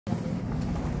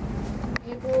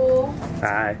people.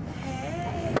 Hi.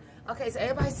 Hey. Okay, so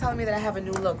everybody's telling me that I have a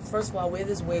new look. First of all, I wear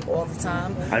this wig all the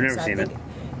time. I've never seen it.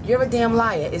 You're a damn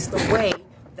liar. It's the way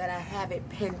that I have it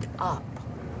pinned up.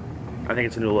 I think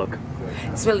it's a new look.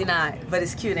 It's really not, but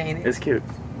it's cute, ain't it? It's cute.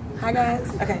 Hi, guys.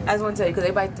 Okay, I just want to tell you, because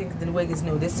everybody thinks the wig is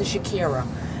new. This is Shakira.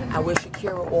 I wear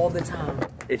Shakira all the time.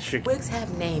 It's Shakira. Wigs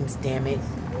have names, damn it.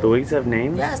 The wigs have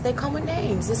names? Yes, they come with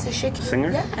names. This is Shakira.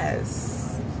 Singer?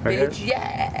 Yes. Okay. Bitch,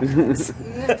 yes.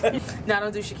 No, I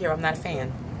don't do Shakira. I'm not a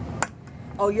fan.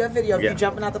 Oh, your video of you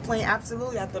jumping out the plane?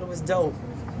 Absolutely. I thought it was dope.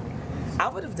 I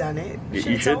would have done it.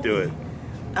 You should do it.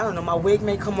 I don't know. My wig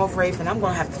may come off Rafe, and I'm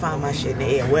going to have to find my shit in the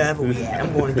air, wherever we at.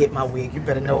 I'm going to get my wig. You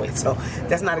better know it. So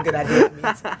that's not a good idea for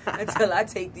me until I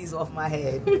take these off my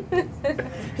head.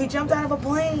 He jumped out of a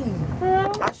plane.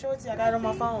 I'll show it to you. I got it on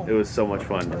my phone. It was so much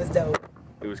fun. It was dope.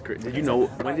 It was great. Did you know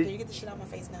when did you get the shit out of my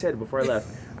face now? I said before I left,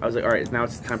 I was like, all right, now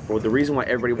it's time for the reason why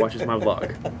everybody watches my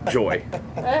vlog. Joy.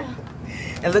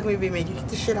 And look at me be me. You get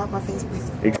the shit out of my face,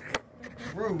 please.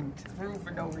 Rude. Rude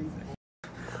for no reason.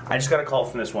 I just got a call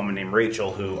from this woman named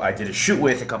Rachel who I did a shoot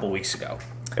with a couple weeks ago.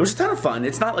 It was a ton of fun.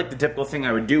 It's not like the typical thing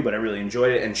I would do, but I really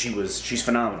enjoyed it, and she's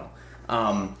phenomenal.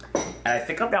 And I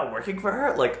think I'm now working for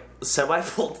her, like semi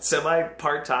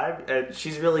part-time, and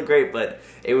she's really great, but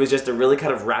it was just a really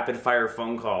kind of rapid-fire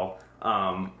phone call.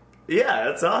 Yeah,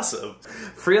 that's awesome.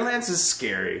 Freelance is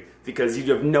scary because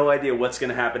you have no idea what's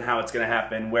going to happen, how it's going to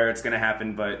happen, where it's going to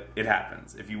happen, but it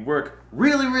happens if you work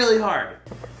really, really hard.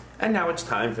 And now it's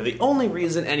time for the only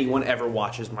reason anyone ever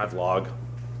watches my vlog,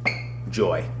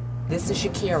 joy. This is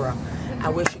Shakira. I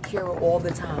wear Shakira all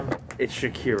the time. It's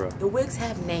Shakira. The wigs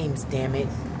have names, damn it.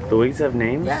 The wigs have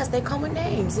names? Yes, they come with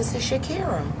names. This is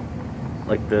Shakira.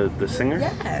 Like the singer?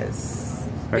 Yes.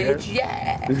 Okay. Bitch,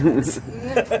 yes.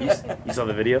 You saw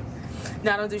the video?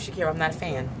 No, I don't do Shakira. I'm not a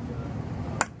fan.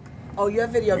 Oh, your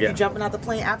video of you jumping out the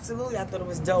plane? Absolutely. I thought it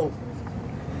was dope.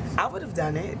 I would have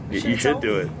done it. You should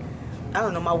do it. I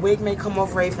don't know. My wig may come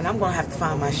off Rafe, and I'm going to have to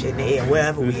find my shit in the air,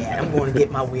 wherever we at. I'm going to get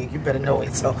my wig. You better know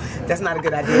it. So that's not a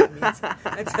good idea for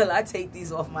me until I take these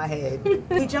off my head.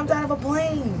 He jumped out of a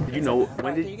plane. Did you know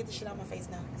when did you get the shit out of my face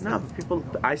now? No, people.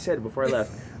 I said before I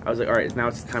left, I was like, all right, now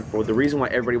it's time for the reason why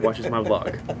everybody watches my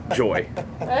vlog, joy.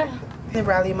 Hey,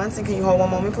 Bradley Munson, can you hold one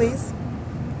moment, please?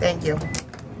 Thank you.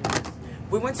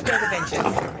 We went to Great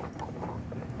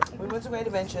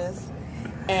Adventures.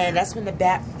 And that's when the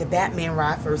Batman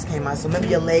ride first came out. So remember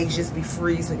your legs just be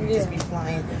free, so you just be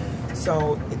flying.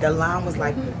 So the line was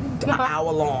like an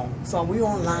hour long. So we were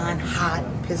online, hot,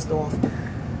 pissed off.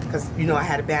 Because, you know, I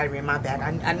had a battery in my back.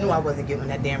 I knew I wasn't getting on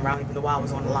that damn round even though I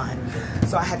was on the line.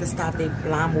 So I had to stop the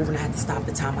line moving. I had to stop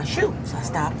the time I shoot. So I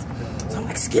stopped. So I'm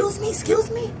like, excuse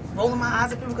me. Rolling my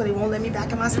eyes at people because they won't let me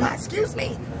back in my spot. Excuse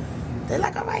me. They're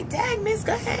like, all right, dang, miss,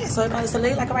 go ahead. So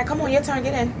they're like, all right, come on, your turn,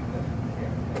 get in.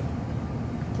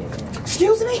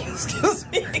 Excuse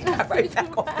me. I got right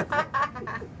back on the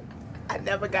ride. I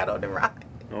never got on the ride.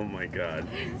 Oh my God.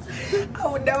 I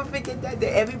would never forget that day.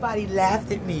 Everybody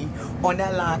laughed at me on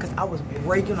that line because I was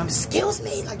breaking them. Excuse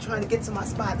me, like trying to get to my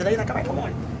spot. They're like, all right, come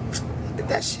on. Look at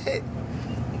that shit.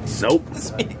 Nope.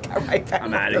 Got right back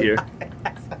I'm out of here.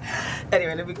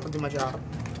 Anyway, let me go do my job.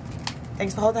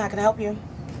 Thanks for holding on. Can I help you?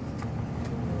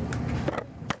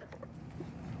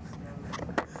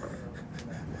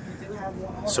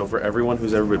 So for everyone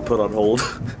who's ever been put on hold,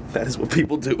 that is what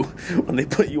people do when they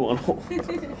put you on hold.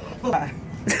 Bye.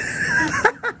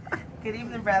 Good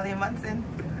evening, Bradley and Munson.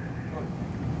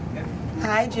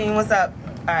 Hi, Jean. What's up?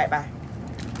 All right, bye.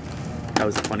 That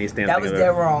was the funniest damn thing. That was dead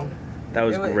wrong. That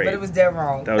was great. But it was dead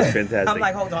wrong. That was fantastic. I'm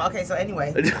like, hold on. Okay, so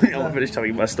anyway. I want to finish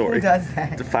telling you my story. Who does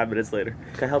that? 5 minutes later.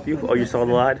 Can I help you? Oh, you saw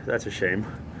the line? That's a shame.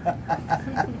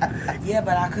 Yeah,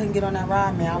 but I couldn't get on that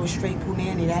ride, man. I was straight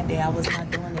punani that day. I was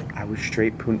not doing it. I was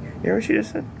straight punani. You hear what she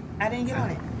just said? I didn't get on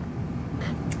it.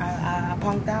 I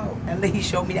punked out. And then he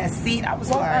showed me that seat. I was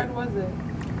what like... What was it?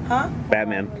 Huh?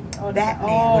 Batman. Oh,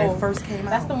 Batman, when it first came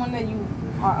out. That's the one that you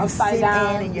are you upside sit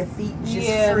down. in and your feet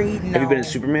just free. No. Have you been in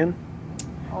Superman?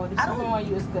 Oh, the Superman one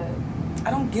you was good. I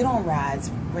don't get on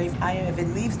rides, Rafe. If it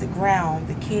leaves the ground,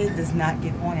 the kid does not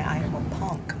get on it. I am a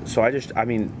punk. So I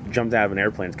mean, jumped out of an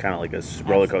airplane is kind of like a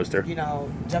roller coaster. You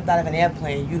know, jumped out of an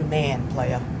airplane, you the man,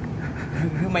 player.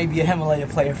 You may be a Himalaya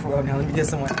player for real now. Let me get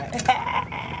someone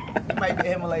that. You might be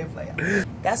a Himalaya player.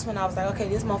 That's when I was like, okay,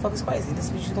 this motherfucker's crazy. This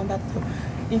is what you're going to have to do.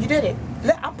 And you did it.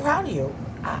 I'm proud of you.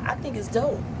 I think it's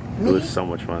dope. It was so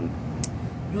much fun.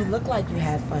 You look like you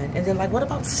had fun. And then, like, what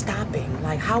about stopping?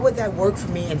 Like, how would that work for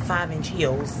me in 5-inch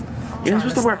heels? You're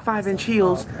supposed to wear 5-inch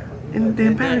heels in the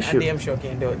damn parachute. I damn sure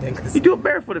can't do it then. You do it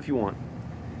barefoot if you want.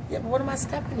 Yeah, but what am I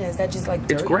stepping in? Is that just like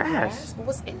dirty It's grass. But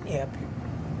what's in there?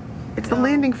 It's the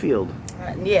landing field.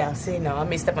 Yeah, see, no, I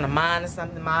may step on a mine or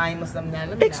something, mime or something.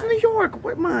 Let me It's not. New York.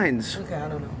 What mines? Okay, I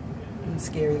don't know. I'm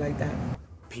scary like that.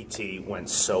 PT went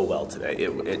so well today.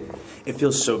 It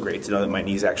feels so great to know that my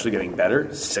knee's actually getting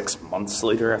better 6 months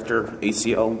later after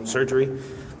ACL surgery.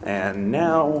 And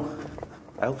now,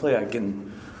 hopefully I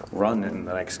can run in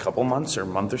the next couple months or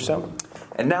month or so.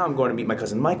 And now I'm going to meet my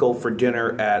cousin Michael for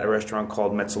dinner at a restaurant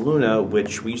called Mezzaluna,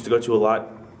 which we used to go to a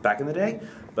lot back in the day,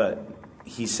 but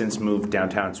he's since moved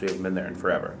downtown, so we haven't been there in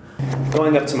forever.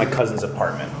 Going up to my cousin's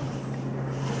apartment.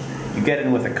 You get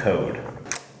in with a code.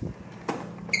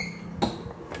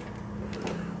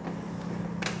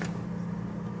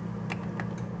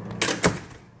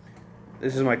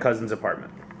 This is my cousin's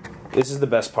apartment. This is the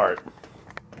best part.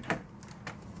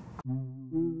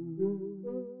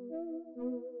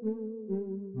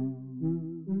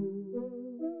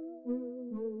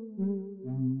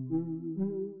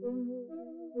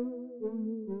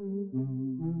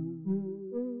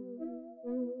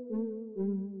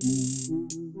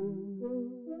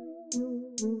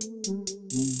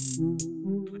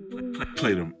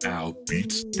 Play them Al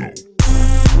beats though.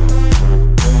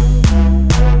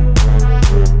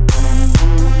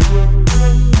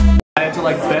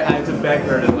 I had to beg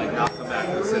her to like not come back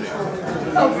to the city.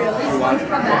 Oh, really? You want to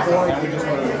come back?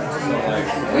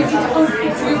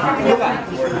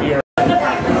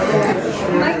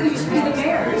 Michael, you should be the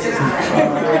mayor.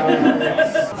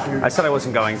 I said I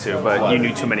wasn't going to, but you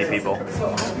knew too many people. Too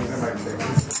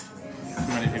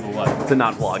many people what? To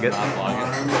not vlog it. Not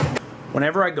vlogging.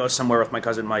 Whenever I go somewhere with my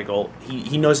cousin Michael,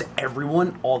 he knows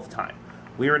everyone all the time.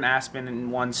 We were in Aspen,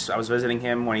 and once I was visiting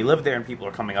him when he lived there, and people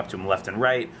are coming up to him left and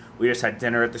right. We just had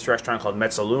dinner at this restaurant called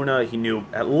Mezzaluna. He knew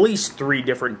at least 3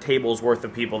 different tables worth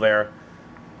of people there.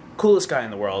 Coolest guy in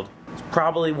the world. It's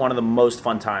probably one of the most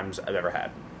fun times I've ever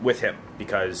had with him,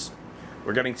 because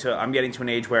I'm getting to an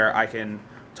age where I can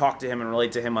talk to him and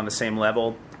relate to him on the same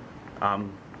level.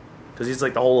 Because he's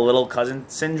like the whole little cousin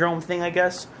syndrome thing, I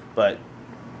guess. But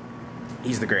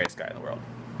he's the greatest guy in the world.